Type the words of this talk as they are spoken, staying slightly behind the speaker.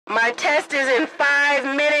My test is in 5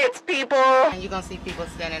 minutes, people. And you're gonna see people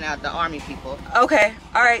standing out, the army people. Okay.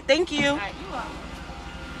 All right. Thank you. All right, you are.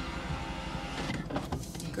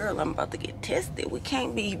 Girl, I'm about to get tested. We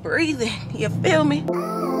can't be breathing. You feel me?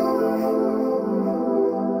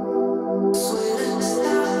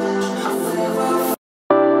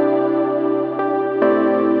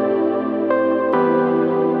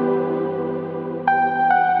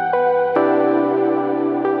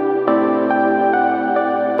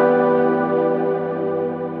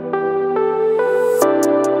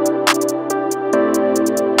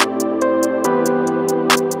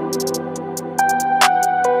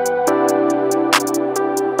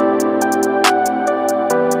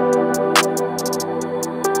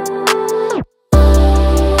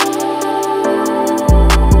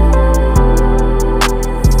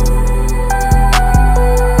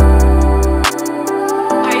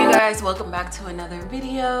 Welcome back to another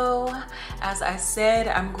video. As I said,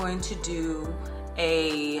 I'm going to do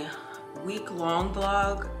a week-long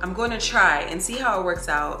vlog. I'm going to try and see how it works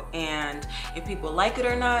out and if people like it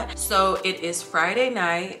or not. So it is Friday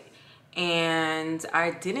night and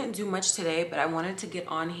I didn't do much today, but I wanted to get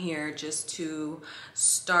on here just to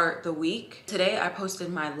start the week. Today I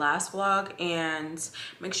posted my last vlog and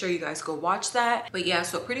make sure you guys go watch that. But yeah,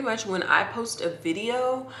 so pretty much when I post a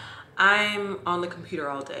video, I'm on the computer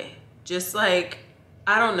all day. Just like,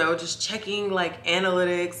 I don't know, just checking like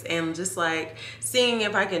analytics and just like seeing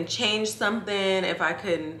if I can change something, if I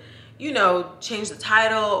can, you know, change the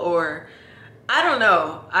title, or I don't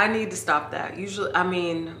know. I need to stop that. Usually, I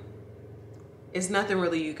mean, it's nothing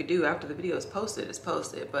really you could do after the video is posted, it's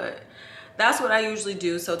posted, but that's what I usually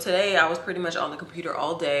do. So today I was pretty much on the computer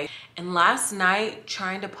all day. And last night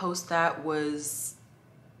trying to post that it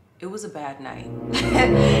was a bad night.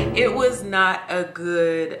 It was not a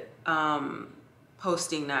good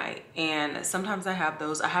posting night, and sometimes I have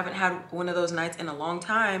those. I haven't had one of those nights in a long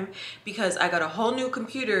time because I got a whole new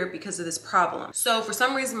computer because of this problem. So for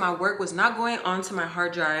some reason my work was not going onto my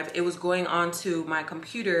hard drive, it was going onto my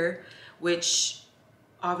computer, which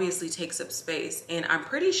obviously takes up space. And I'm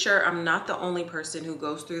pretty sure I'm not the only person who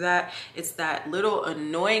goes through that. It's that little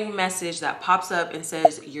annoying message that pops up and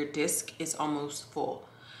says your disk is almost full.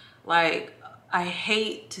 Like, I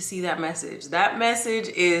hate to see that message. That message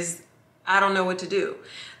is, I don't know what to do.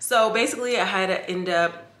 So basically I had to end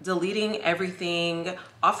up deleting everything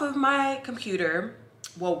off of my computer,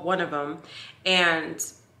 well, one of them, and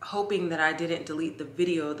hoping that I didn't delete the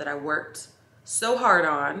video that I worked so hard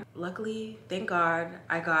on. Luckily, thank God,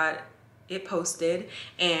 I got it posted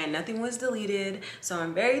and nothing was deleted. So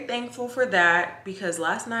I'm very thankful for that, because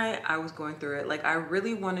last night I was going through it. Like, I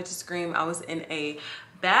really wanted to scream. I was in a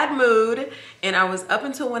bad mood and I was up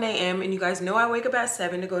until 1 a.m. and you guys know I wake up at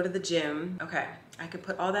 7 to go to the gym. Okay, I can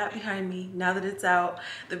put all that behind me now that it's out,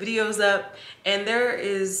 the video's up, and there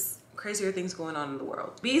is crazier things going on in the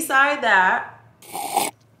world. Beside that,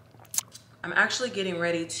 I'm actually getting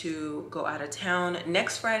ready to go out of town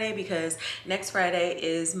next Friday, because next Friday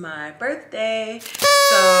is my birthday.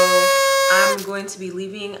 So I'm going to be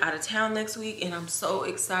leaving out of town next week, and I'm so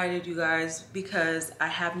excited, you guys, because I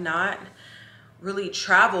have not really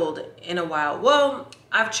traveled in a while. Well,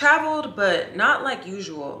 I've traveled, but not like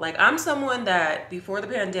usual. Like, I'm someone that before the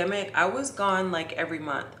pandemic, I was gone like every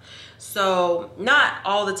month. So not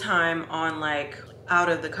all the time on like out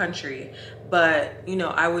of the country, but you know,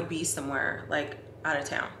 I would be somewhere like out of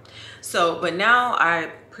town. So, but now I'm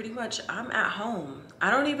at home. I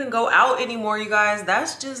don't even go out anymore, you guys.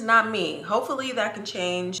 That's just not me. Hopefully that can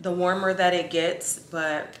change the warmer that it gets,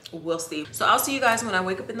 but we'll see. So I'll see you guys when I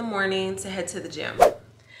wake up in the morning to head to the gym.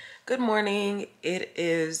 Good morning. It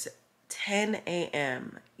is 10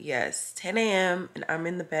 a.m. Yes, 10 a.m. and I'm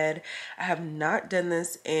in the bed. I have not done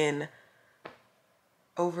this in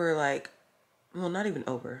over like, well, not even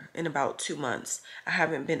over, in about 2 months. I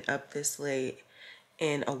haven't been up this late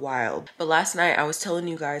in a while. But last night I was telling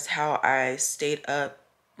you guys how I stayed up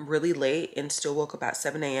really late and still woke up at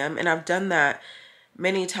 7 a.m. and I've done that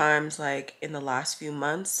many times, like in the last few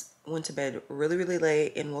months. Went to bed really, really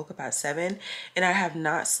late and woke up at 7, and I have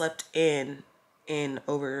not slept in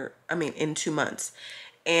 2 months.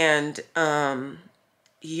 And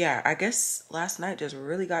yeah, I guess last night just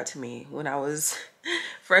really got to me when I was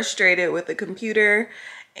frustrated with the computer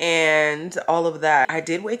and all of that. I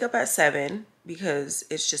did wake up at 7 because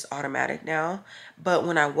it's just automatic now, but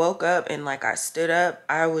when I woke up and like I stood up,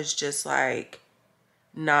 I was just like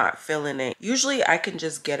not feeling it. Usually I can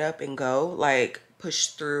just get up and go, like push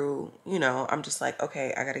through, you know. I'm just like,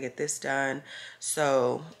 okay, I gotta get this done.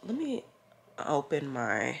 So let me open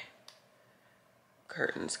my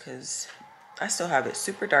curtains because I still have it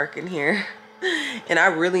super dark in here. And I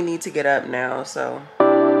really need to get up now, so.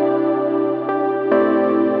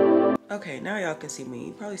 Okay, now y'all can see me.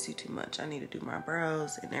 You probably see too much. I need to do my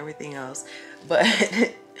brows and everything else. But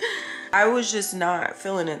I was just not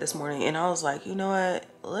feeling it this morning. And I was like, you know what?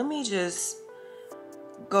 Let me just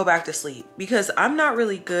go back to sleep, because I'm not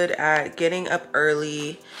really good at getting up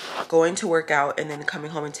early, going to work out, and then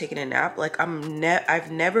coming home and taking a nap. Like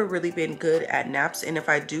I've never really been good at naps. And if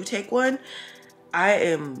I do take one, I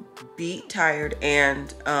am beat tired,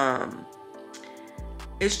 and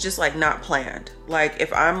it's just like not planned. Like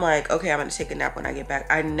if I'm like, okay, I'm gonna take a nap when I get back,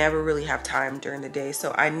 I never really have time during the day.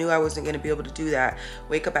 So I knew I wasn't gonna be able to do that.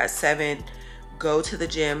 Wake up at 7, go to the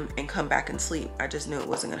gym, and come back and sleep. I just knew it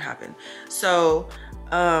wasn't gonna happen. So,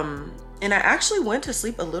 and I actually went to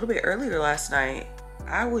sleep a little bit earlier last night.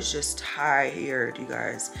 I was just tired, you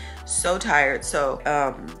guys, so tired. So,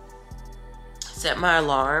 set my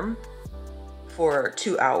alarm for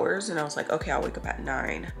 2 hours, and I was like, okay, I'll wake up at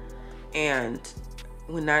 9. And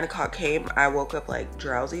when 9 o'clock came, I woke up like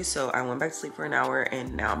drowsy, so I went back to sleep for an hour,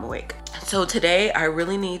 and now I'm awake. So today I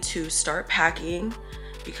really need to start packing,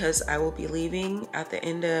 because I will be leaving at the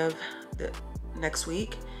end of the next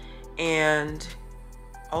week. And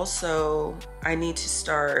also I need to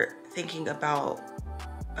start thinking about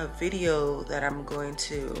a video that I'm going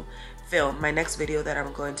to film, my next video that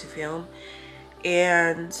I'm going to film.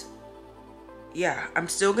 And yeah, I'm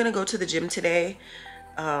still gonna go to the gym today.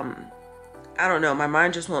 I don't know, my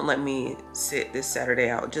mind just won't let me sit this Saturday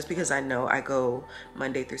out, just because I know I go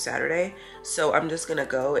Monday through Saturday. So I'm just gonna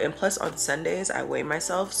go, and plus on Sundays I weigh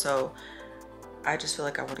myself, so I just feel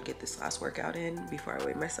like I want to get this last workout in before I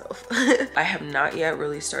weigh myself. I have not yet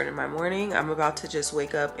really started my morning. I'm about to just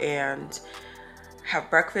wake up and have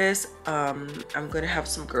breakfast. I'm gonna have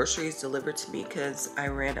some groceries delivered to me because I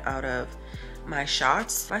ran out of my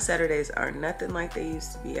shots. My Saturdays are nothing like they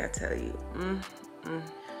used to be, I tell you.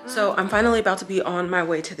 So I'm finally about to be on my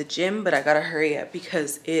way to the gym, but I gotta hurry up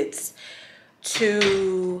because it's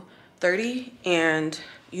 2:30, and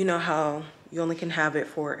you know how you only can have it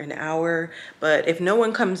for an hour. But if no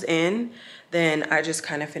one comes in, then I just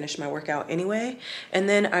kind of finish my workout anyway. And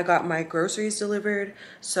then I got my groceries delivered,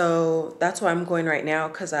 so that's why I'm going right now,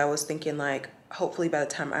 because I was thinking like, hopefully by the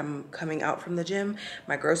time I'm coming out from the gym,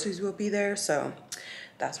 my groceries will be there. So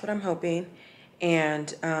that's what I'm hoping.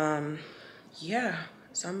 And yeah,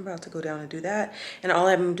 so I'm about to go down and do that. And all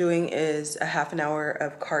I'm doing is a half an hour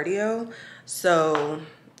of cardio. So,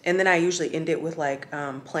 and then I usually end it with like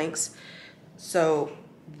planks. So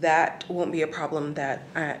that won't be a problem that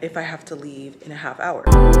if I have to leave in a half hour.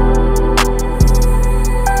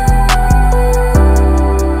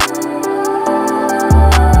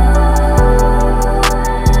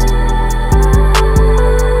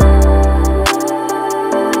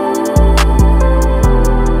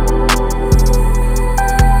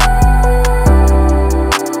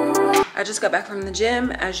 I just got back from the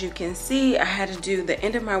gym. As you can see, I had to do the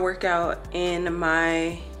end of my workout in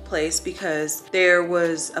my place because there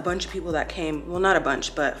was a bunch of people that came. Well, not a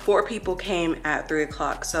bunch, but 4 people came at 3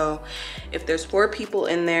 o'clock. So if there's 4 people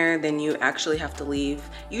in there, then you actually have to leave.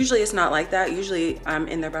 Usually it's not like that. Usually I'm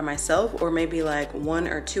in there by myself, or maybe like 1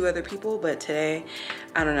 or 2 other people. But today,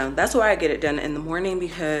 I don't know. That's why I get it done in the morning,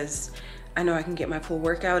 because I know I can get my full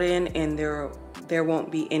workout in, and there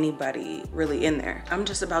won't be anybody really in there. I'm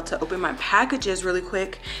just about to open my packages really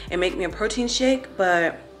quick and make me a protein shake,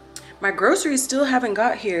 but my groceries still haven't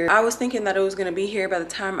got here. I was thinking that it was gonna be here by the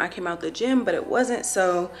time I came out the gym, but it wasn't.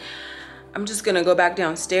 So I'm just gonna go back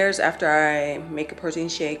downstairs after I make a protein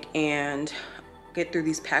shake and get through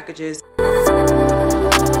these packages.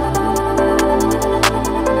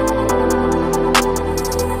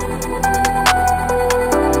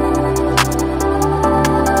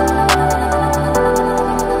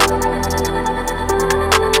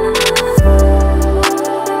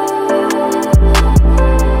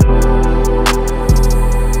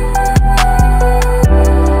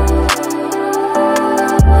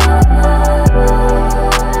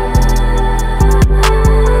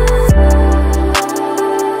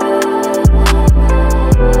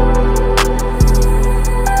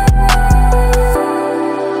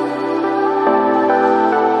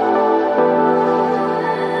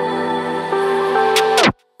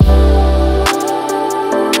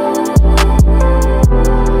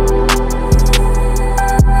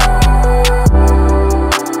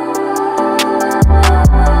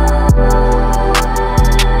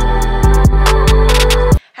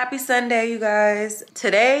 Sunday, you guys.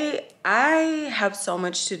 Today I have so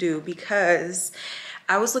much to do because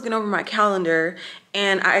I was looking over my calendar,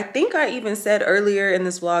 and I think I even said earlier in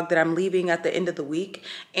this vlog that I'm leaving at the end of the week,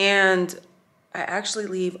 and I actually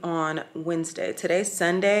leave on Wednesday. Today's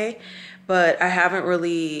Sunday, but I haven't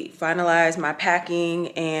really finalized my packing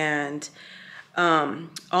and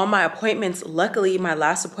all my appointments. Luckily, my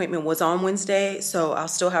last appointment was on Wednesday, so I'll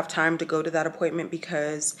still have time to go to that appointment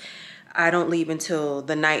because I don't leave until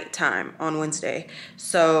the night time on Wednesday.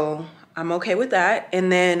 So I'm okay with that. And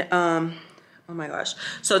then, oh my gosh.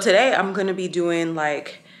 So today I'm gonna be doing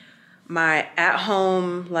like my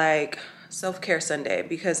at-home like self-care Sunday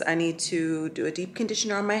because I need to do a deep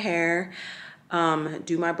conditioner on my hair,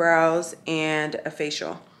 do my brows, and a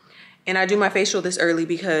facial. And I do my facial this early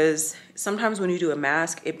because sometimes when you do a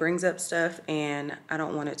mask, it brings up stuff and I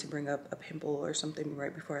don't want it to bring up a pimple or something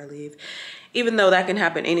right before I leave, even though that can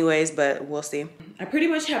happen anyways, but we'll see. I pretty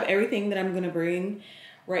much have everything that I'm gonna bring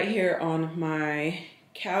right here on my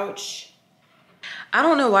couch. I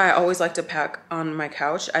don't know why I always like to pack on my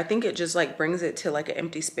couch. I think it just like brings it to like an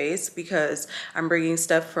empty space because I'm bringing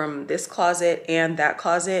stuff from this closet and that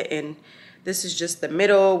closet, and this is just the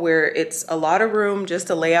middle where it's a lot of room just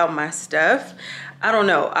to lay out my stuff. I don't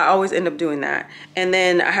know, I always end up doing that. And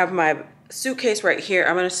then I have my suitcase right here.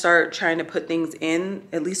 I'm gonna start trying to put things in,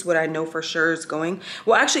 at least what I know for sure is going.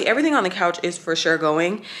 Well, actually everything on the couch is for sure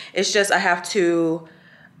going. It's just I have to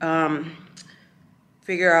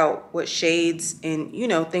figure out what shades and you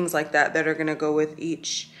know, things like that that are gonna go with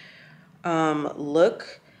each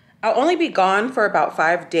look. I'll only be gone for about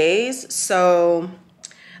 5 days, so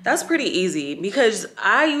that's pretty easy because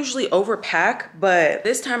I usually overpack, but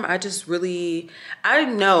this time I just really, I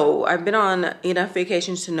know I've been on enough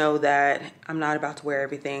vacations to know that I'm not about to wear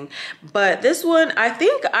everything. But this one, I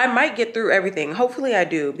think I might get through everything. Hopefully I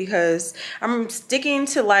do because I'm sticking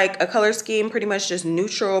to like a color scheme, pretty much just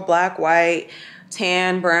neutral, black, white,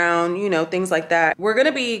 tan, brown, you know, things like that. We're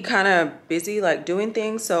gonna be kind of busy like doing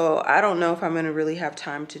things, so I don't know if I'm gonna really have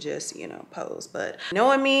time to just, you know, pose, but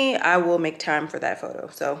knowing me, I will make time for that photo.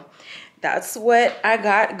 So that's what I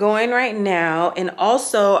got going right now. And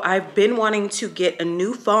also I've been wanting to get a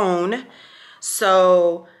new phone,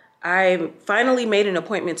 so I finally made an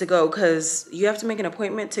appointment to go because you have to make an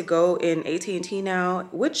appointment to go in AT&T now,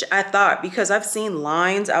 which I thought because I've seen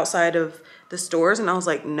lines outside of the stores and I was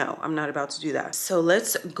like, no, I'm not about to do that. So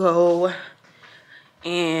let's go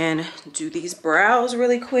and do these brows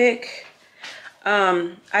really quick.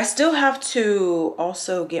 I still have to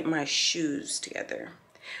also get my shoes together.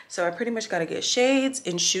 So I pretty much got to get shades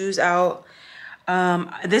and shoes out.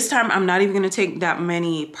 This time I'm not even gonna take that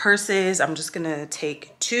many purses. I'm just gonna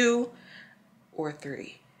take 2 or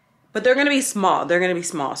 3. But they're gonna be small, they're gonna be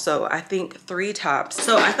small. So I think 3 tops.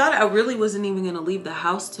 So I thought I really wasn't even gonna leave the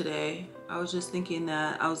house today. I was just thinking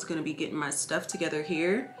that I was gonna be getting my stuff together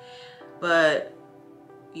here. But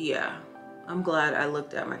yeah, I'm glad I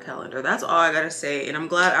looked at my calendar. That's all I gotta say. And I'm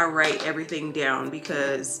glad I write everything down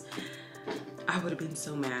because I would have been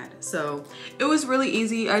so mad. So it was really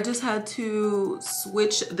easy. I just had to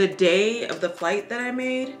switch the day of the flight that I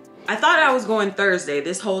made. I thought I was going Thursday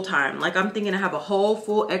this whole time. Like I'm thinking I have a whole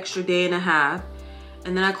full extra day and a half.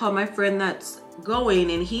 And then I called my friend that's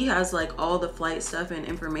going and he has like all the flight stuff and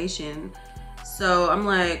information. So I'm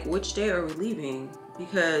like, which day are we leaving?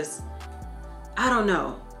 Because I don't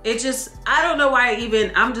know. It just, I don't know why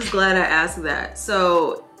I'm just glad I asked that.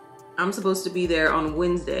 So I'm supposed to be there on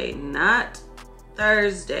Wednesday, not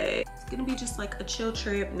Thursday. It's gonna be just like a chill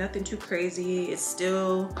trip, nothing too crazy. It's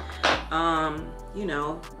still, you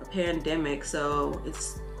know, a pandemic. So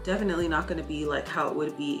it's definitely not gonna be like how it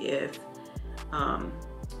would be if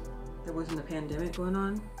there wasn't a pandemic going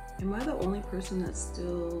on. Am I the only person that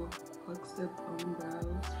still plucks their own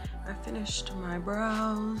brows? I finished my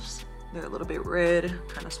brows. They're a little bit red,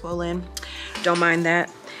 kind of swollen. Don't mind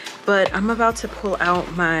that. But I'm about to pull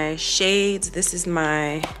out my shades. This is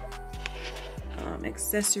my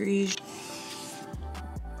accessories.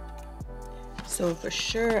 So for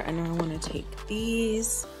sure, I know I want to take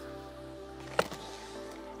these.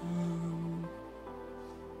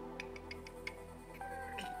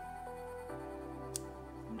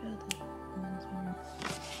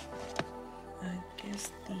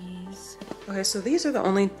 Okay, so these are the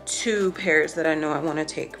only 2 pairs that I know I want to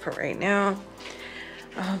take for right now.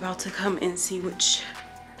 I'm about to come and see which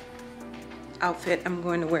outfit I'm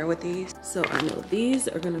going to wear with these. So I know these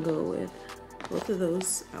are going to go with both of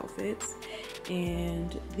those outfits,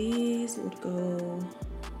 and these would go,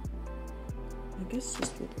 I guess,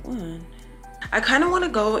 just with one. I kind of want to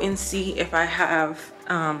go and see if I have,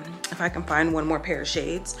 if I can find one more pair of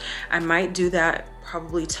shades. I might do that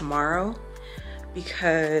probably tomorrow,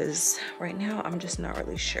 because right now I'm just not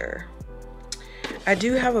really sure. I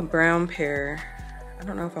do have a brown pair. I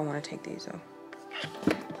don't know if I want to take these though.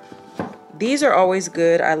 These are always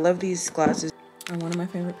good. I love these glasses. are one of my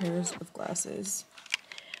favorite pairs of glasses.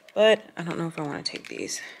 But I don't know if I want to take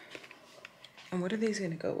these. And what are these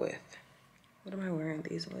gonna go with? What am I wearing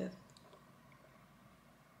these with?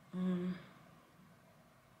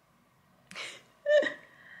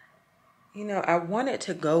 You know, I want it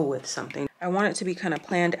to go with something. I want it to be kind of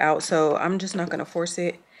planned out, so I'm just not gonna force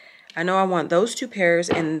it. I know I want those two pairs,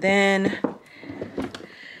 and then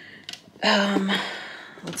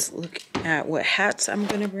let's look at what hats I'm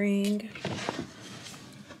gonna bring.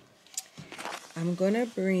 I'm gonna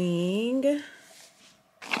bring,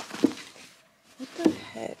 what the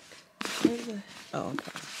heck? Oh,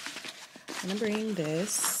 okay. I'm gonna bring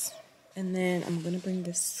this, and then I'm gonna bring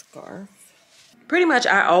this scarf. Pretty much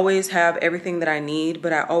I always have everything that I need,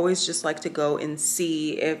 but I always just like to go and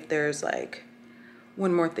see if there's like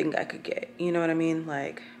one more thing I could get. You know what I mean?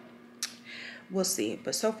 Like, we'll see.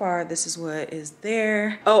 But so far, this is what is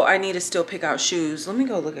there. Oh, I need to still pick out shoes. Let me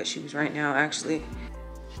go look at shoes right now, actually.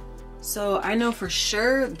 So I know for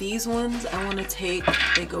sure these ones I want to take,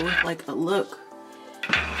 they go with like a look.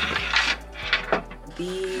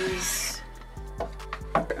 These,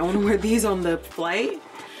 I want to wear these on the flight.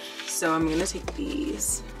 So I'm gonna take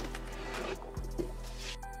these.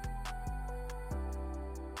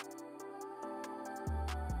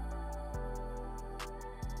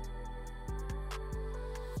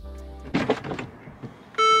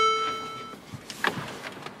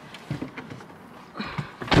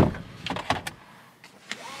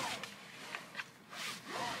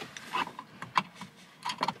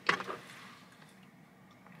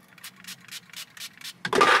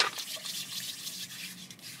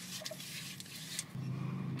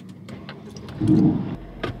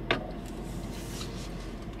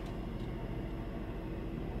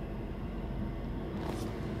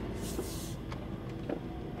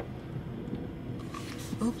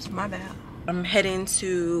 Oops, my bad. I'm heading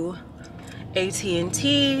to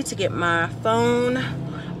AT&T to get my phone.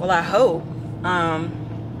 Well, I hope. I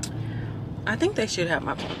think they should have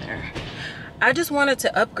my phone there. I just wanted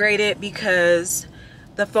to upgrade it because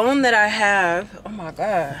the phone that I have, oh my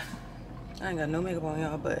God, I ain't got no makeup on,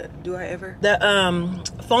 y'all, but do I ever? The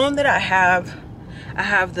phone that I have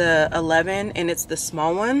the 11, and it's the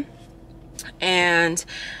small one. And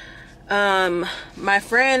my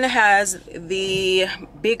friend has the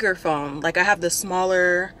bigger phone. Like, I have the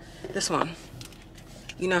smaller, this one.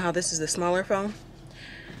 You know how this is the smaller phone?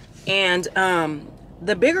 And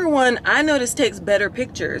the bigger one, I noticed, takes better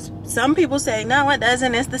pictures. Some people say, no, it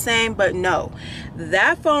doesn't, it's the same, but no.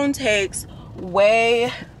 That phone takes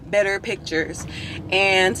way better pictures.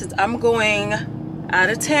 And since I'm going out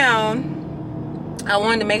of town, I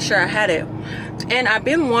wanted to make sure I had it. And I've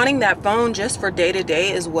been wanting that phone just for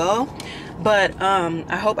day-to-day as well. But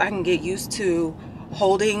I hope I can get used to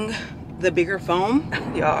holding the bigger phone.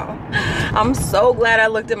 Y'all, I'm so glad I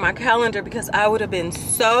looked at my calendar, because I would have been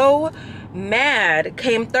so mad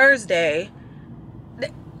came Thursday.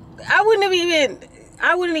 I wouldn't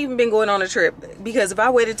even been going on a trip, because if I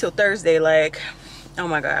waited till Thursday, like, oh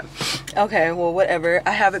my God. Okay, well, whatever.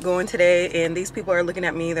 I have it going today, and these people are looking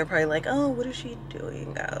at me. They're probably like, oh, what is she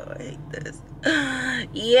doing? Oh, I hate this.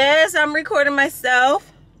 Yes, I'm recording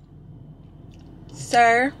myself,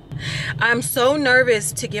 sir. I'm so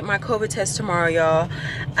nervous to get my COVID test tomorrow, y'all.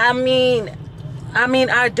 I mean,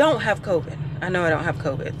 I don't have COVID. I know I don't have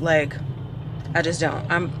COVID. Like, I just don't.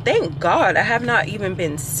 Thank God I have not even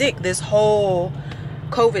been sick this whole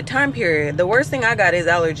COVID time period. The worst thing I got is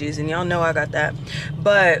allergies, and y'all know I got that.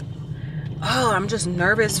 But oh, I'm just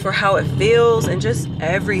nervous for how it feels and just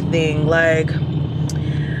everything. Like,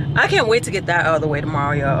 I can't wait to get that out of the way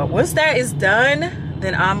tomorrow, y'all. Once that is done,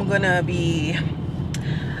 then I'm gonna be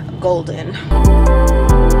golden.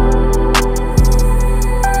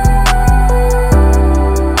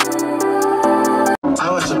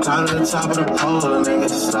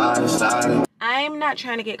 I'm not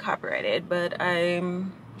trying to get copyrighted, but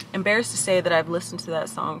I'm embarrassed to say that I've listened to that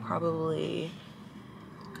song probably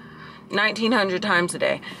 1900 times a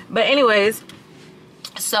day. But anyways,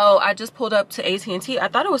 so I just pulled up to AT&T. I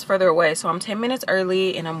thought it was further away, so I'm 10 minutes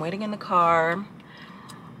early and I'm waiting in the car.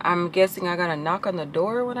 I'm guessing I gotta knock on the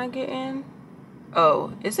door when I get in.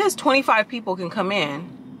 Oh, it says 25 people can come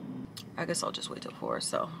in. I guess I'll just wait till 4.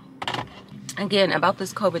 So again, about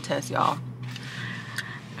this COVID test, y'all,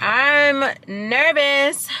 I'm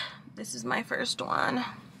nervous. This is my first one,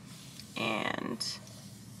 and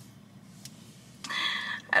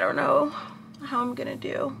I don't know how I'm gonna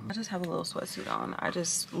do. I just have a little sweatsuit on. I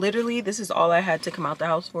just literally, this is all I had to come out the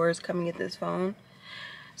house for, is come and get this phone.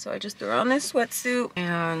 So I just threw on this sweatsuit,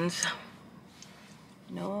 and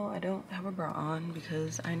no, I don't have a bra on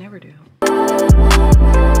because I never do.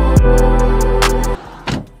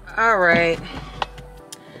 All right.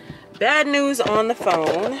 Bad news on the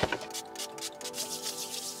phone.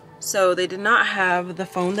 So they did not have the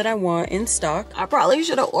phone that I want in stock. I probably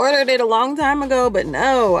should have ordered it a long time ago, but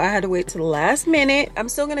no, I had to wait to the last minute. I'm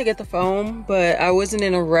still gonna get the phone, but I wasn't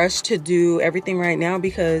in a rush to do everything right now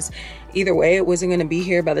because either way, it wasn't gonna be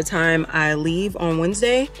here by the time I leave on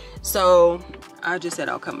Wednesday. So I just said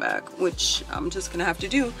I'll come back, which I'm just gonna have to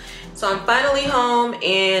do. So I'm finally home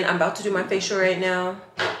and I'm about to do my facial right now.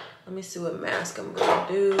 Let me see what mask I'm gonna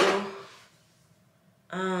do.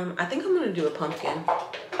 I think I'm gonna do a pumpkin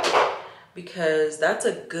because that's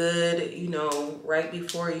a good, you know, right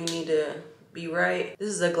before you need to be right. This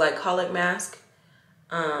is a glycolic mask.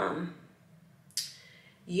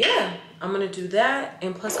 Yeah, I'm gonna do that.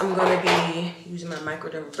 And plus I'm gonna be using my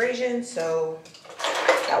microdermabrasion, so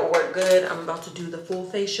that will work good. I'm about to do the full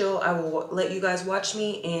facial. I will let you guys watch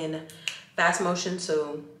me in fast motion,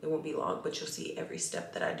 so it won't be long, but you'll see every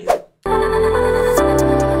step that I do.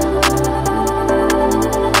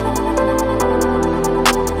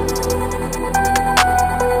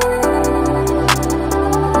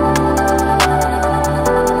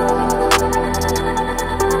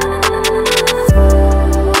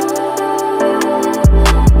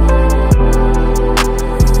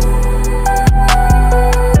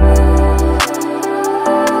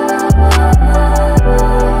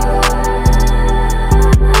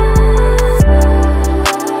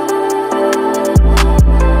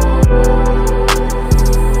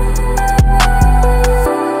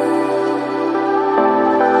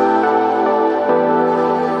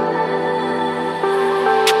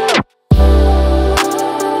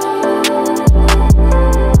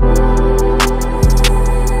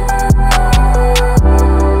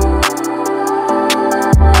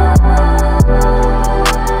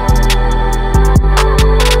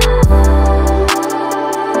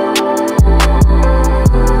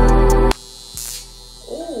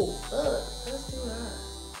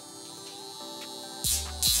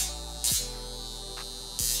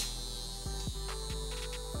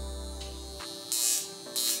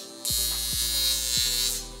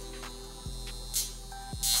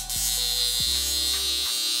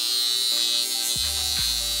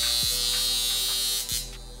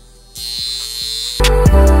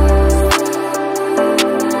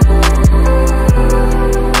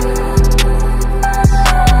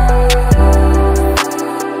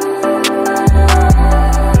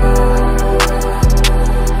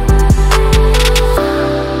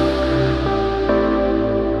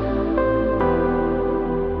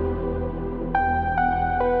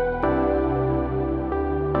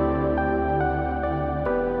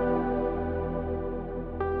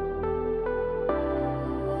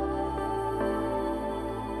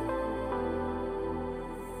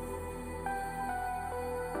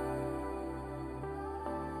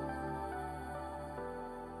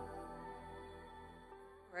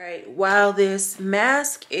 Right, while this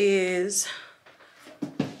mask is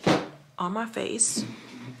on my face,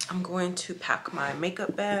 I'm going to pack my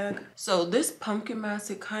makeup bag. So this pumpkin mask,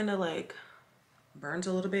 it kind of like burns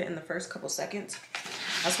a little bit in the first couple seconds.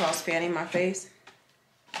 That's why I was fanning my face.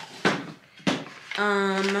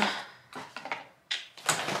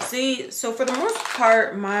 See, so for the most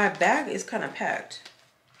part, my bag is kind of packed.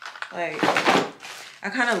 Like, I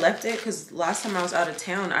kind of left it because last time I was out of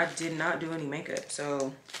town, I did not do any makeup.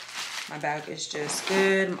 So my bag is just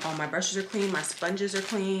good. All my brushes are clean. My sponges are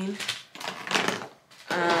clean.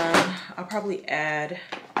 I'll probably add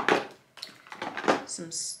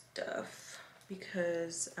some stuff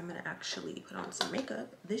because I'm going to actually put on some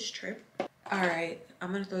makeup this trip. All right,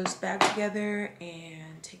 I'm going to throw this bag together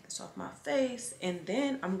and take this off my face. And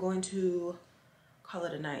then I'm going to call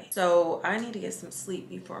it a night. So I need to get some sleep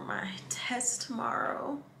before my test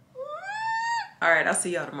tomorrow. All right, I'll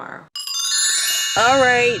see y'all tomorrow. All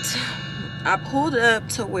right, I pulled up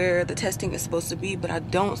to where the testing is supposed to be, but I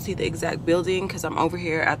don't see the exact building because I'm over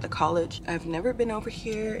here at the college. I've never been over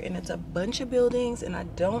here and it's a bunch of buildings and I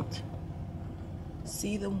don't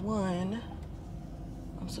see the one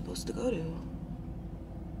I'm supposed to go to.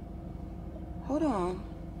 Hold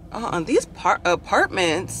on. These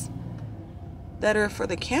apartments that are for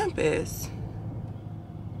the campus.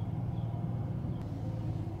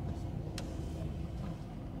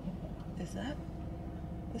 Is that?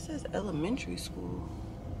 This says elementary school.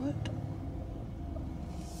 What?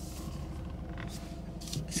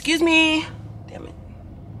 Excuse me. Damn it.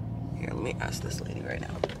 Here, let me ask this lady right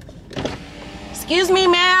now. Excuse me,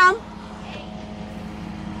 ma'am.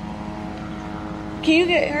 Can you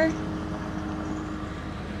get her?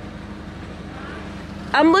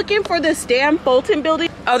 I'm looking for the Stan Fulton building.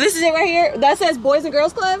 Oh, this is it right here? That says Boys and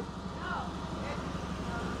Girls Club?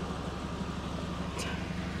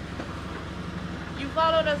 You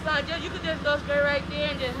follow the sign. You could just go straight right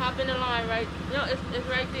there and just hop in the line, right? No, it's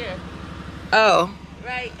right there. Oh.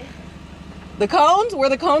 Right. The cones? Where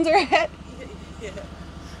the cones are at? Yeah.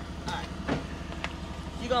 Alright.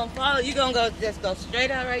 You gonna follow, you gonna go just go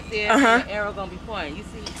straight out right there. And the arrow gonna be pointing. You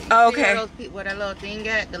see okay. Where that little thing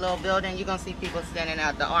at, the little building, you're gonna see people standing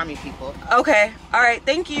out, the army people. Okay. Alright,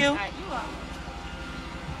 thank you. Alright, you are.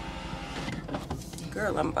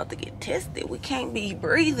 Girl, I'm about to get tested. We can't be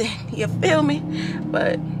breathing. You feel me?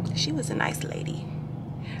 But she was a nice lady.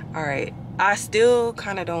 Alright. I still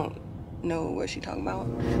kinda don't know what she talking about.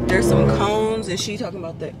 There's some cones and she talking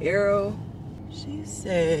about the arrow. She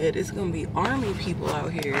said it's gonna be army people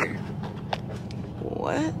out here.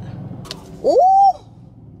 What? Ooh!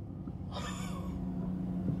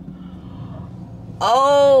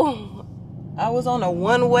 Oh, I was on a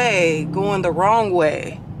one-way going the wrong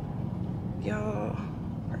way. Y'all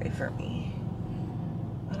pray for me.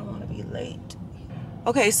 I don't want to be late.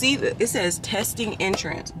 Okay, see, it says testing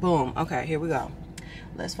entrance. Boom. Okay, here we go.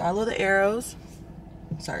 Let's follow the arrows.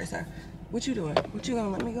 Sorry, sir. What you doing? What you gonna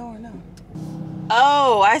let me go or no?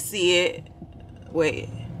 Oh, I see it. Wait.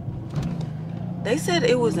 They said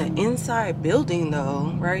it was an inside building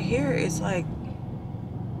though. Right here, it's like.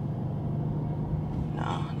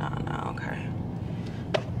 No, okay.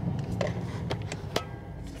 Okay,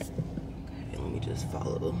 let me just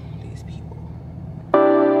follow these people.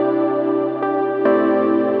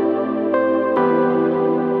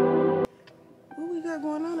 What we got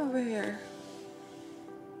going on over here?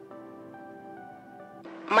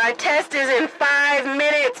 My test is in 5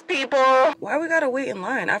 minutes, people. Why we gotta wait in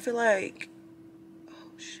line? I feel like,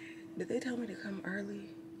 oh shit. Did they tell me to come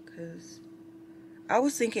early? Cause I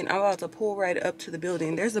was thinking I'm about to pull right up to the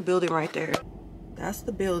building. There's a building right there. That's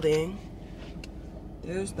the building.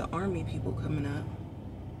 There's the army people coming up.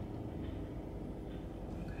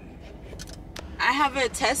 Okay. I have a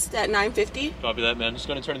test at 9:50. Copy that, man. Just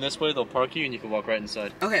go and turn this way. They'll park you and you can walk right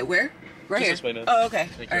inside. Okay, where? Right Just here. This way, man. Oh, okay.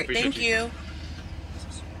 Thank All right, thank you. This is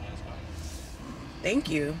a super nice car. Thank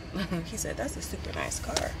you. He said that's a super nice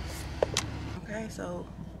car. Okay, so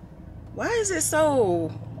why is it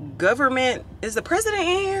so government? Is the president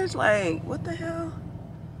in here? Like, what the hell?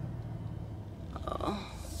 Oh,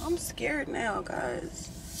 I'm scared now,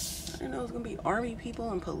 guys. I didn't know it was gonna be army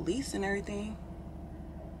people and police and everything.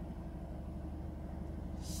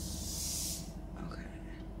 Okay.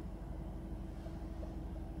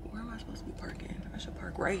 Where am I supposed to be parking? I should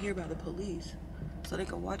park right here by the police so they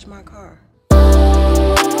can watch my car.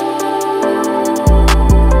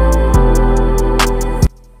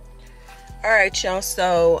 All right, y'all,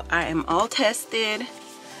 so I am all tested.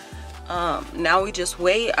 Now we just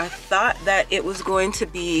wait. I thought that it was going to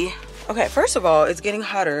be okay. First of all, it's getting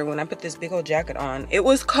hotter when I put this big old jacket on. It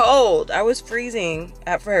was cold. I was freezing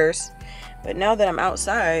at first, but now that I'm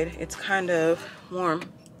outside, it's kind of warm.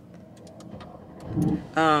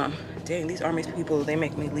 Dang, these army people, they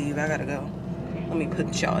make me leave. I gotta go. Let me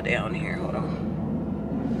put y'all down here. Hold on.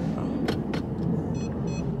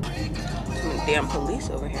 Too many damn police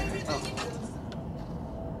over here. Oh.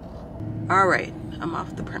 All right, I'm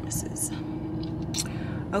off the premises.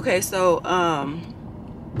 Okay, so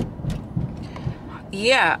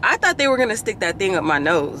yeah, I thought they were gonna stick that thing up my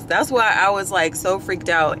nose. That's why I was like so freaked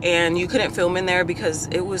out, and you couldn't film in there because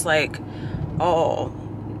it was like all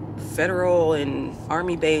federal and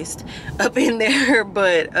army based up in there.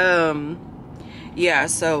 But yeah,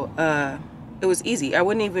 so it was easy. I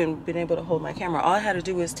wouldn't even been able to hold my camera. All I had to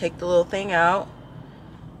do was take the little thing out.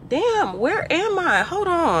 Damn, where am I? Hold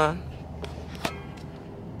on.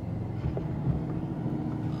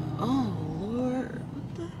 Oh Lord,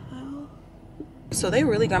 what the hell? So they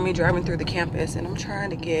really got me driving through the campus, and I'm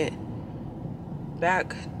trying to get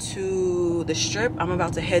back to the strip. I'm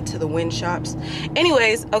about to head to the Wynn shops.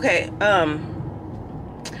 Anyways, okay,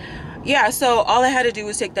 yeah, so all I had to do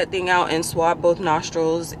was take that thing out and swab both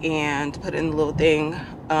nostrils and put in the little thing.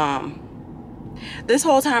 This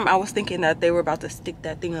whole time I was thinking that they were about to stick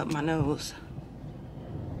that thing up my nose.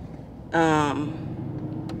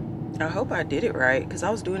 I hope I did it right, because I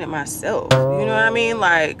was doing it myself. You know what I mean?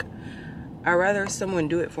 Like, I'd rather someone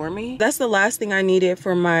do it for me. That's the last thing I needed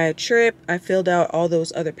for my trip. I filled out all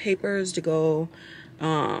those other papers to go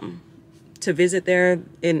to visit there.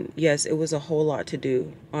 And yes, it was a whole lot to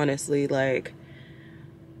do, honestly. Like,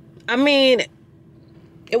 I mean,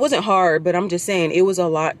 it wasn't hard, but I'm just saying it was a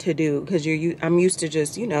lot to do because I'm used to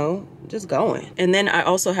just, you know, just going. And then I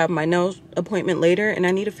also have my nail appointment later, and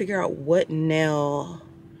I need to figure out what nail.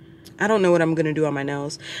 I don't know what I'm gonna do on my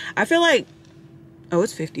nails. I feel like, oh,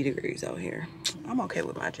 it's 50 degrees out here. I'm okay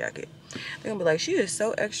with my jacket. They're gonna be like, she is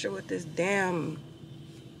so extra with this damn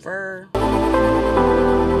fur.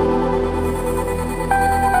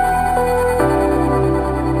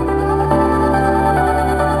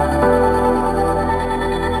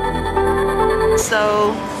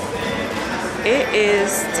 So it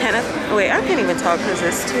is 10 o'clock. Wait, I can't even talk because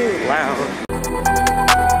it's too loud.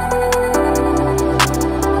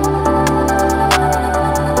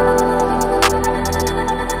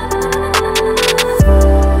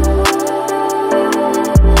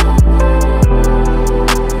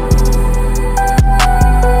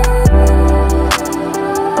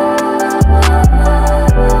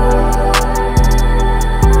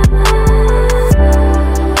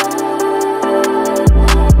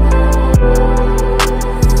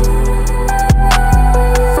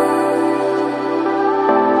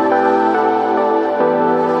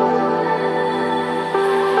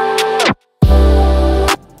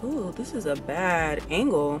 This is a bad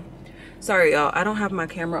angle. Sorry y'all, I don't have my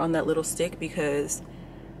camera on that little stick because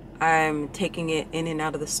I'm taking it in and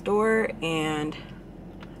out of the store and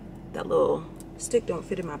that little stick don't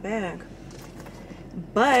fit in my bag.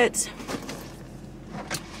 But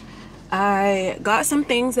I got some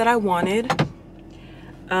things that I wanted.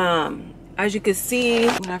 As you can see,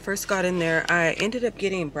 when I first got in there, I ended up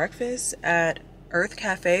getting breakfast at Earth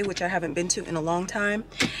Cafe, which I haven't been to in a long time,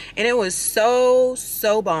 and it was so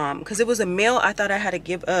bomb because it was a meal I thought I had to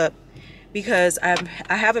give up because I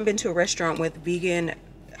haven't been to a restaurant with vegan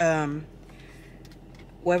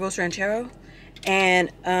huevos ranchero,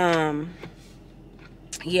 and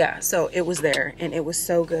yeah, so it was there and it was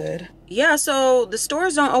so good. Yeah, so the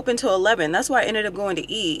stores don't open till 11. That's why I ended up going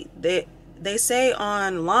to eat. They say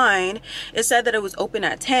online it said that it was open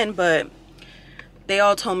at 10, but they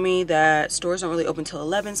all told me that stores don't really open till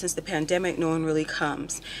 11 since the pandemic. No one really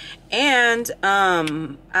comes. And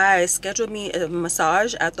I scheduled me a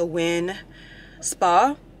massage at the Wynn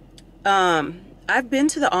spa. I've been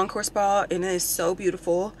to the Encore spa and it is so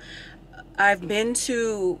beautiful. I've been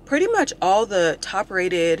to pretty much all the top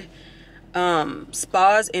rated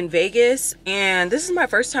spas in Vegas, and this is my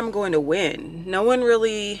first time going to Wynn.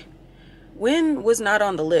 Wynn was not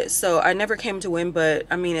on the list, so I never came to Wynn, but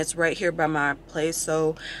I mean it's right here by my place,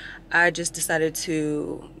 so I just decided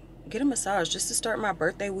to get a massage just to start my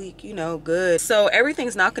birthday week, you know, good. So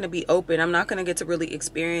everything's not going to be open. I'm not going to get to really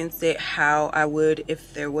experience it how I would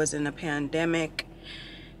if there wasn't a pandemic,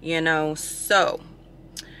 you know. So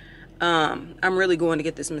I'm really going to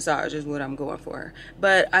get this massage is what I'm going for.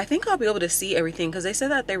 But I think I'll be able to see everything because they said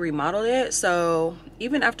that they remodeled it. So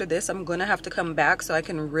even after this, I'm going to have to come back so I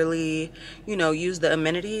can really, you know, use the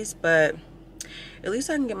amenities. But at least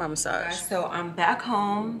I can get my massage. So I'm back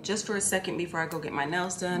home just for a second before I go get my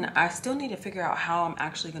nails done. I still need to figure out how I'm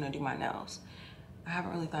actually going to do my nails. I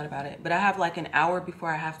haven't really thought about it. But I have like an hour before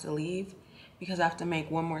I have to leave because I have to make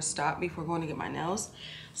one more stop before going to get my nails.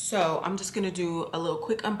 So I'm just gonna do a little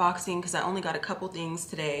quick unboxing because I only got a couple things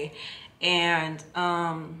today. And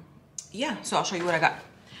yeah, so I'll show you what I got.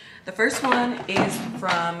 The first one is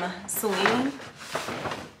from Celine.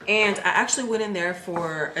 And I actually went in there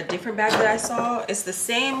for a different bag that I saw. It's the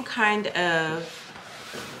same kind of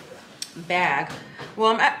bag.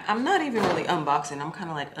 Well, I'm not even really unboxing. I'm kind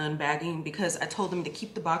of like unbagging because I told them to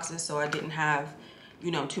keep the boxes so I didn't have,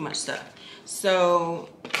 you know, too much stuff. So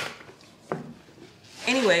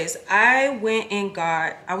anyways, I went and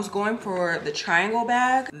got, I was going for the triangle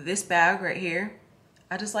bag, this bag right here.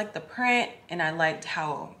 I just liked the print and I liked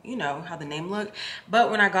how, you know, how the name looked. But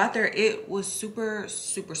when I got there, it was super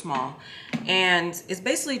small. And it's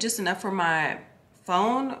basically just enough for my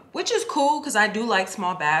phone, which is cool because I do like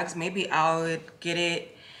small bags. Maybe I would get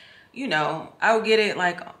it, you know, I would get it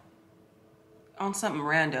like on something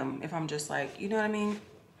random if I'm just like, you know what I mean?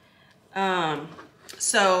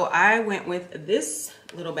 So I went with this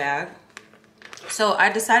little bag. So I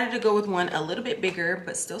decided to go with one a little bit bigger,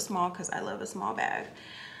 but still small because I love a small bag.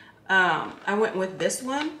 I went with this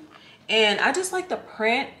one and I just like the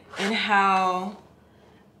print and how,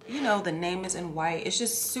 you know, the name is in white. It's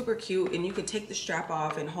just super cute and you can take the strap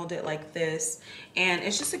off and hold it like this. And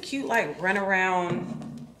it's just a cute like run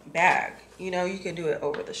around bag. You know, you can do it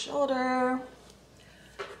over the shoulder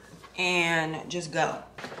and just go.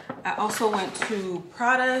 I also went to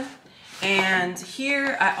Prada, and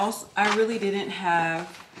here I really didn't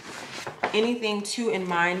have anything too in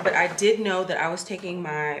mind, but I did know that I was taking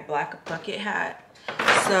my black bucket hat.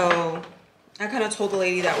 So I kind of told the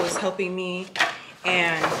lady that was helping me,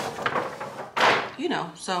 and you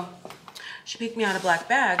know, so she picked me out a black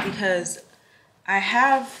bag because I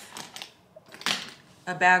have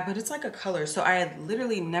a bag, but it's like a color, so I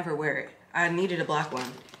literally never wear it. I needed a black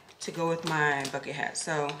one to go with my bucket hat.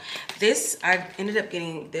 So this, I ended up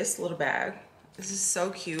getting this little bag. This is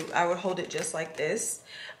so cute. I would hold it just like this,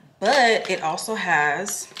 but it also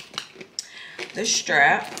has the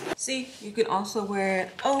strap. See, you can also wear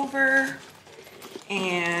it over,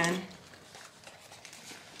 and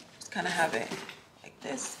just kind of have it like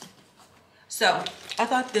this. So I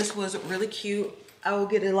thought this was really cute. I will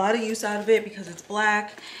get a lot of use out of it because it's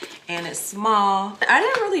black and it's small. I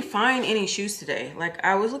didn't really find any shoes today. Like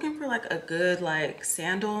I was looking for like a good like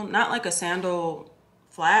sandal, not like a sandal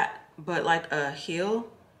flat, but like a heel,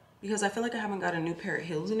 because I feel like I haven't got a new pair of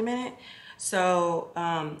heels in a minute. So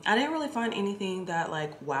I didn't really find anything that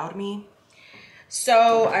like wowed me.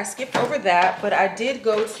 So I skipped over that, but I did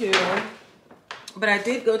go to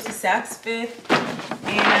Saks Fifth,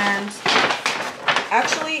 and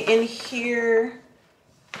actually in here,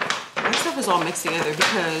 my stuff is all mixed together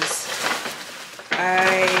because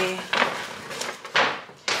I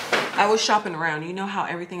was shopping around. You know how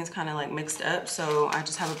everything is kind of like mixed up, so I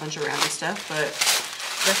just have a bunch of random stuff. But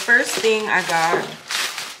the first thing I got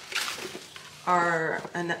are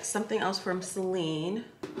something else from Celine.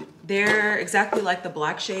 They're exactly like the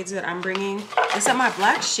black shades that I'm bringing, except my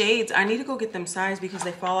black shades, I need to go get them sized because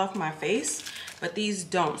they fall off my face, but these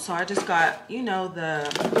don't. So I just got, you know,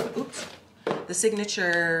 the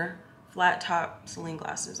signature flat top Celine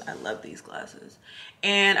glasses. I love these glasses.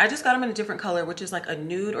 And I just got them in a different color, which is like a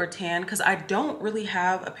nude or tan, because I don't really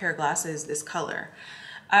have a pair of glasses this color.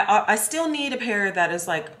 I still need a pair that is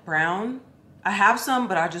like brown. I have some,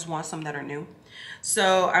 but I just want some that are new.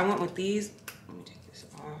 So I went with these. Let me take this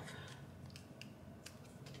off.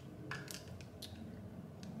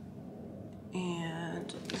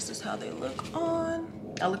 And this is how they look on.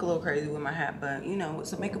 I look a little crazy with my hat, but you know, with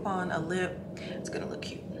some makeup on, a lip, it's gonna look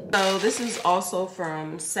cute. So this is also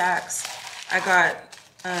from Saks. I got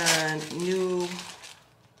a new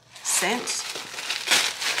scent.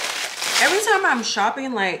 Every time I'm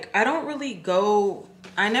shopping, like I never really go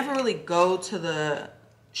to the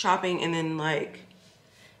shopping and then like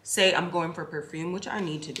say I'm going for perfume, which I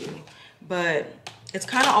need to do, but it's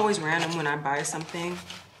kind of always random when I buy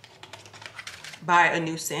a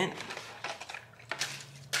new scent.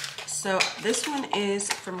 So this one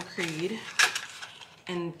is from Creed,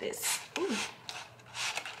 and this, ooh.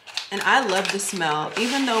 And I love the smell,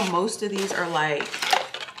 even though most of these are like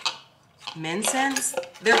men's scents.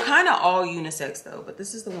 They're kind of all unisex though, but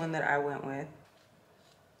this is the one that I went with.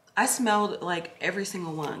 I smelled like every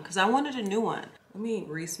single one because I wanted a new one. Let me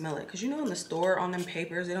re-smell it, because you know in the store on them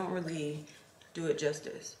papers, they don't really do it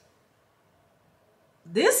justice.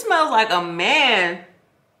 This smells like a man,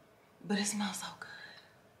 but it smells so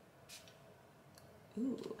good.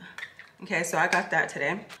 Ooh. Okay, so I got that today.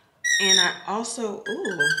 And I also,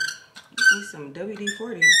 need some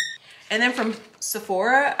WD-40. And then from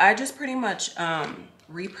Sephora, I just pretty much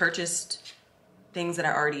repurchased things that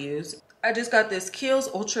I already use. I just got this Kiehl's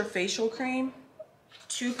Ultra Facial Cream.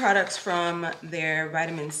 2 products from their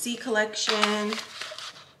vitamin C collection.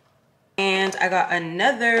 And I got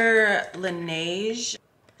another Laneige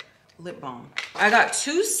lip balm. I got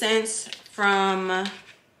 2 scents from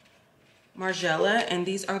Margiela, and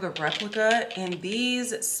these are the replica, and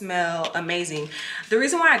these smell amazing. The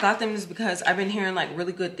reason why I got them is because I've been hearing like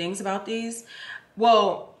really good things about these.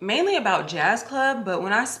 Well, mainly about Jazz Club, but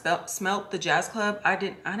when I smelt the Jazz Club, I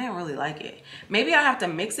didn't really like it. Maybe I have to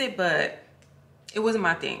mix it, but it wasn't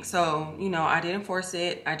my thing. So, you know, I didn't force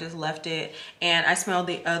it. I just left it. And I smelled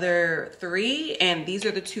the other 3, and these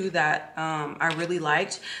are the 2 that I really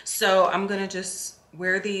liked. So I'm gonna just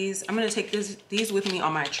wear these. I'm gonna take these with me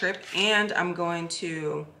on my trip, and I'm going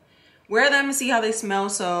to wear them and see how they smell,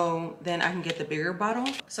 so then I can get the bigger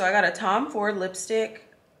bottle. So I got a Tom Ford lipstick.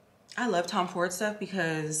 I love Tom Ford stuff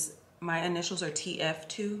because my initials are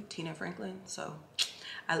TF2, Tina Franklin. So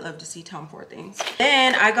I love to see Tom Ford things.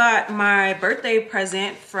 Then I got my birthday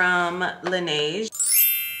present from Laneige.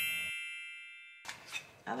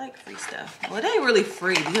 I like free stuff. Well, it ain't really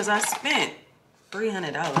free because I spent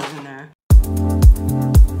 $300 in there.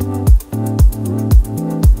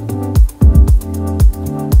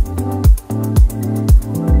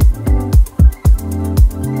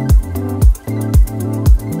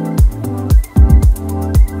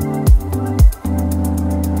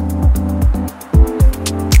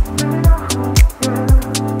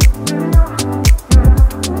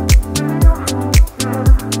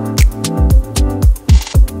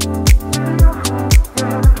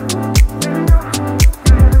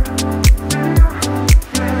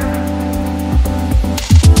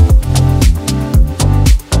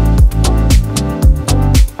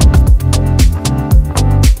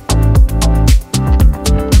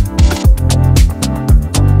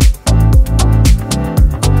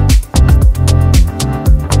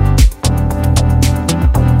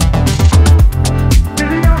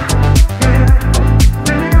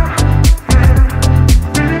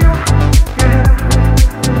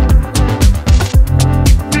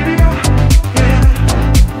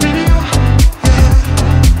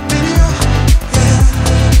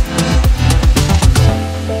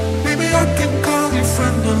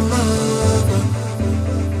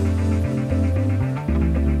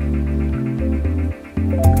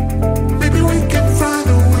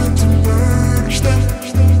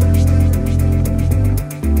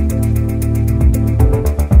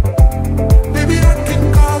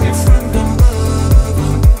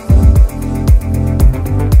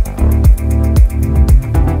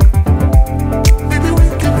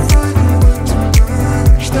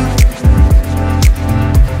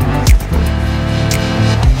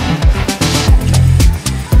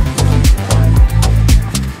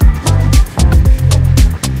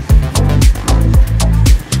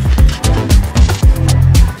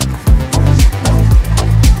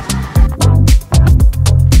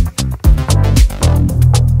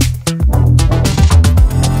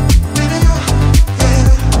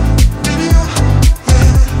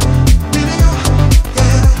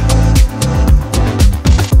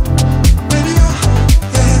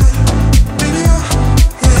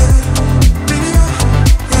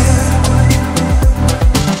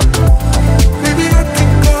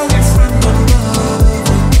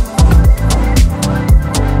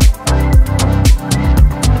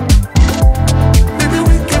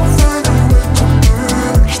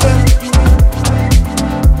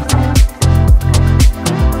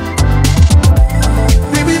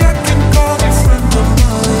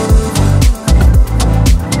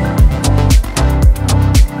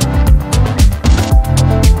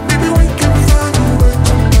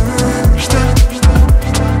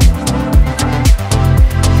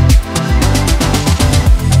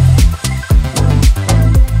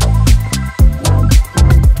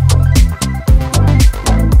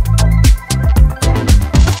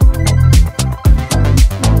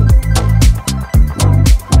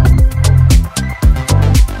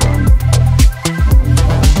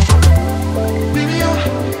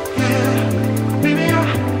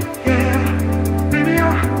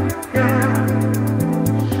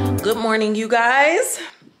 morning, you guys.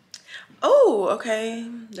 Oh, okay.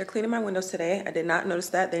 They're cleaning my windows today. I did not notice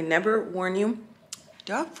that. They never warn you.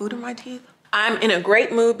 Do I have food in my teeth? I'm in a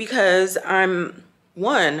great mood because I'm,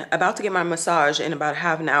 one, about to get my massage in about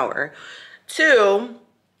half an hour. Two,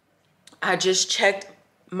 I just checked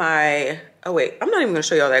my, oh wait, I'm not even gonna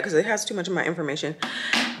show y'all that because it has too much of my information.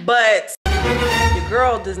 But your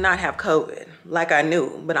girl does not have COVID, like I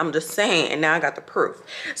knew, but I'm just saying, and now I got the proof.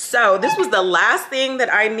 So this was the last thing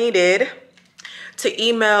that I needed to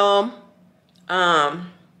email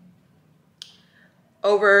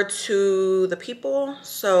over to the people.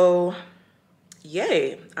 So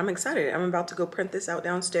yay, I'm excited. I'm about to go print this out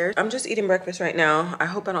downstairs. I'm just eating breakfast right now. I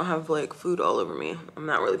hope I don't have like food all over me. I'm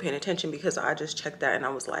not really paying attention because I just checked that and I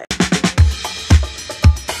was like,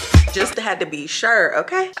 just had to be sure,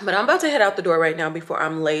 okay? But I'm about to head out the door right now before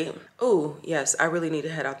I'm late. Oh, yes, I really need to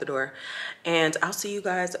head out the door. And I'll see you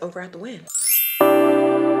guys over at the Wynn.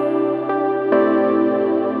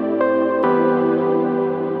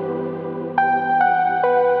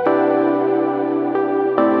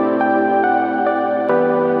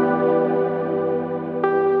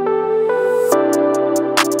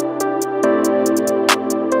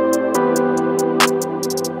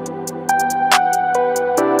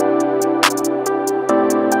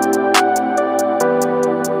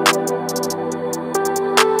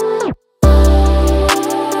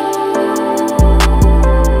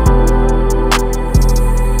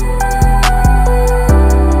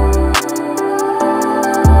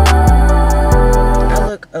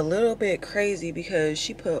 Crazy because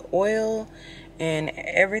she put oil and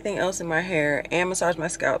everything else in my hair and massaged my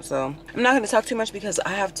scalp. So I'm not going to talk too much because I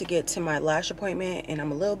have to get to my lash appointment and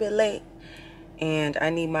I'm a little bit late and I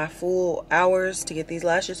need my full hours to get these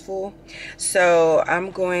lashes full. So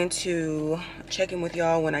I'm going to check in with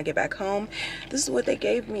y'all when I get back home. This is what they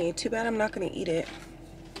gave me. Too bad I'm not going to eat it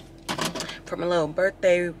for my little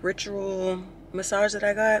birthday ritual massage that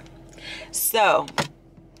I got. So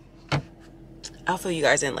I'll fill you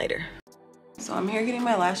guys in later. So I'm here getting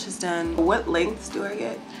my lashes done. What lengths do I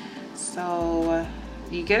get? So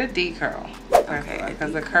you get a D curl. Okay.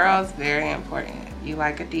 Because the curl is very important. You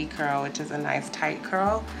like a D curl, which is a nice tight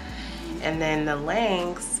curl. And then the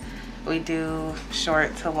lengths, we do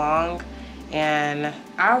short to long. And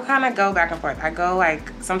I'll kind of go back and forth. I go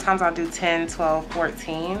like, sometimes I'll do 10, 12,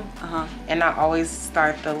 14. And I always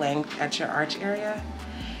start the length at your arch area.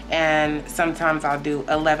 And sometimes I'll do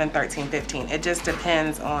 11, 13, 15. It just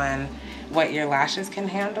depends on what your lashes can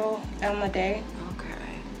handle on the day.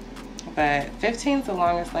 Okay. But 15 is the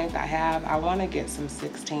longest length I have. I want to get some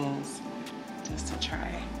 16s just to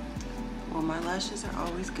try. Well, my lashes are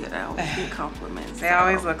always good. I always get compliments. They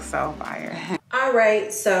always look so fire. All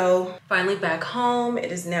right, so finally back home. It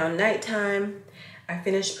is now nighttime. I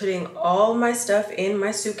finished putting all my stuff in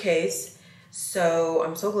my suitcase. So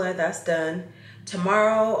I'm so glad that's done.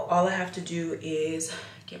 Tomorrow, all I have to do is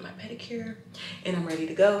get my pedicure and I'm ready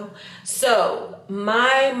to go. So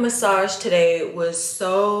my massage today was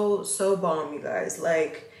so bomb, you guys.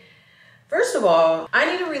 Like, first of all, I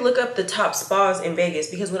need to relook up the top spas in Vegas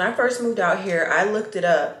because when I first moved out here, I looked it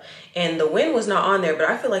up and the Wynn was not on there, but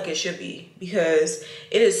I feel like it should be because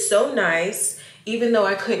it is so nice. Even though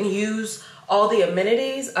I couldn't use all the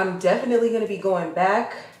amenities, I'm definitely going to be going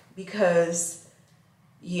back because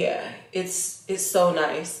yeah, it's so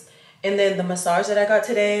nice. And then the massage that I got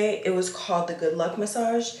today, it was called the Good Luck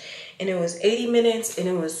Massage. And it was 80 minutes and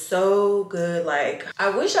it was so good. Like, I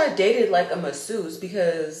wish I dated like a masseuse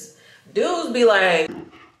because dudes be like,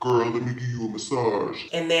 girl, let me give you a massage.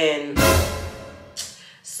 And then,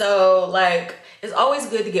 so like, it's always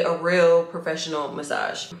good to get a real professional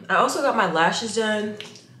massage. I also got my lashes done.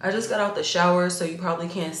 I just got out the shower, so you probably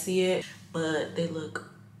can't see it, but they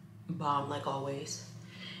look bomb like always.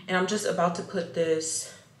 And I'm just about to put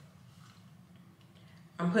this,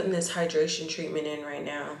 I'm putting this hydration treatment in right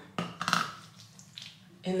now.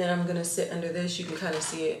 And then I'm gonna sit under this, you can kind of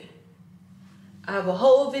see it. I have a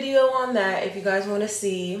whole video on that if you guys wanna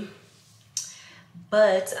see.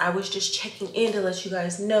 But I was just checking in to let you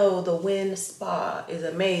guys know the Wynn spa is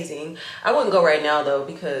amazing. I wouldn't go right now though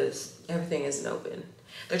because everything isn't open.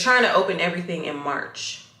 They're trying to open everything in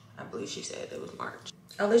March. I believe she said it was March.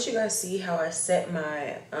 I'll let you guys see how I set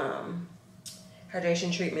my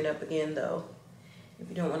hydration treatment up again though, if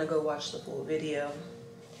you don't want to go watch the full video.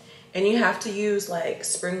 And you have to use like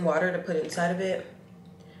spring water to put inside of it.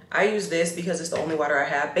 I use this because it's the only water I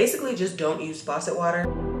have. Basically just don't use faucet water.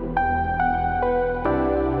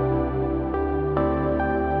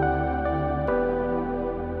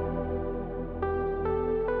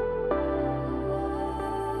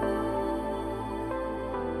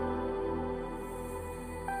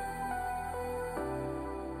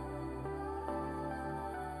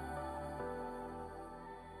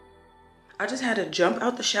 I just had to jump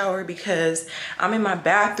out the shower because I'm in my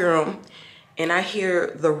bathroom and I hear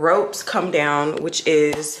the ropes come down, which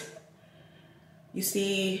is, you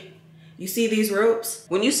see these ropes?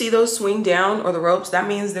 When you see those swing down, or the ropes, that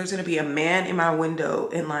means there's gonna be a man in my window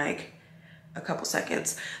in like a couple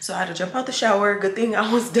seconds. So I had to jump out the shower. Good thing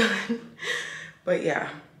I was done. But yeah,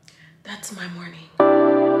 that's my morning.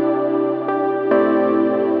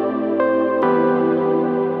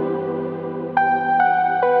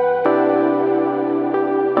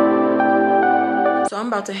 So I'm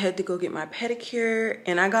about to head to go get my pedicure,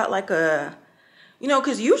 and I got like a, you know,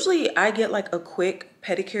 because usually I get like a quick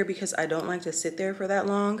pedicure because I don't like to sit there for that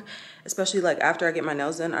long, especially like after I get my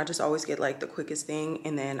nails done. I just always get like the quickest thing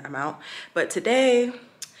and then I'm out. But today,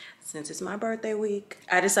 since it's my birthday week,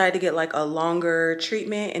 I decided to get like a longer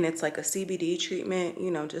treatment, and it's like a CBD treatment, you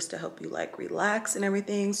know, just to help you like relax and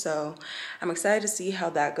everything. So I'm excited to see how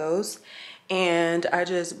that goes. And I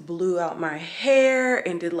just blew out my hair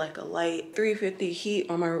and did like a light 350 heat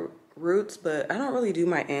on my roots, but I don't really do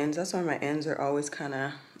my ends. That's why my ends are always kind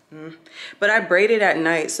of but I braid it at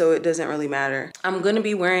night, so it doesn't really matter. I'm gonna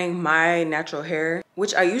be wearing my natural hair,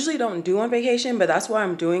 which I usually don't do on vacation, but that's why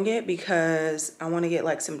I'm doing it, because I want to get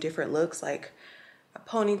like some different looks, like a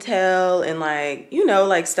ponytail and like, you know,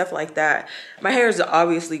 like stuff like that. My hair is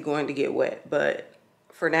obviously going to get wet, but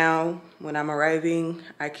for now, when I'm arriving,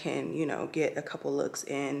 I can, you know, get a couple looks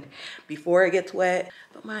in before it gets wet.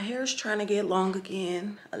 But my hair's trying to get long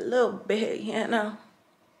again, a little bit, you know.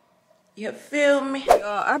 You feel me? Y'all,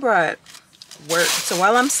 I brought work. So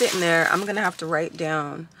while I'm sitting there, I'm gonna have to write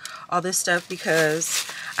down all this stuff because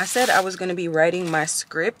I said I was gonna be writing my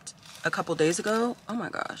script a couple days ago. Oh my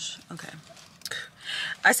gosh, okay.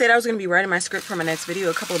 I said I was gonna be writing my script for my next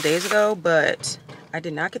video a couple of days ago, but I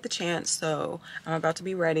did not get the chance, so I'm about to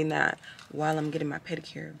be writing that while I'm getting my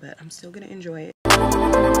pedicure, but I'm still gonna enjoy it.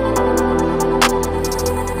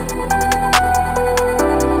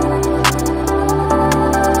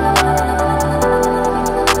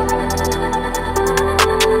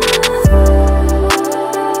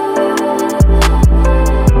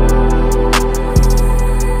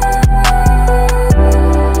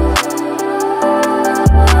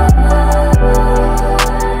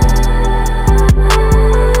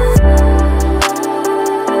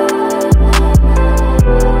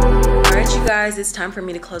 It's time for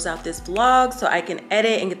me to close out this vlog so I can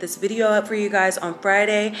edit and get this video up for you guys on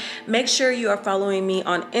Friday. Make sure you are following me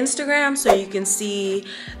on Instagram so you can see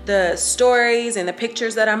the stories and the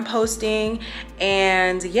pictures that I'm posting.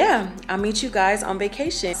 And yeah, I'll meet you guys on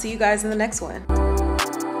vacation. See you guys in the next one.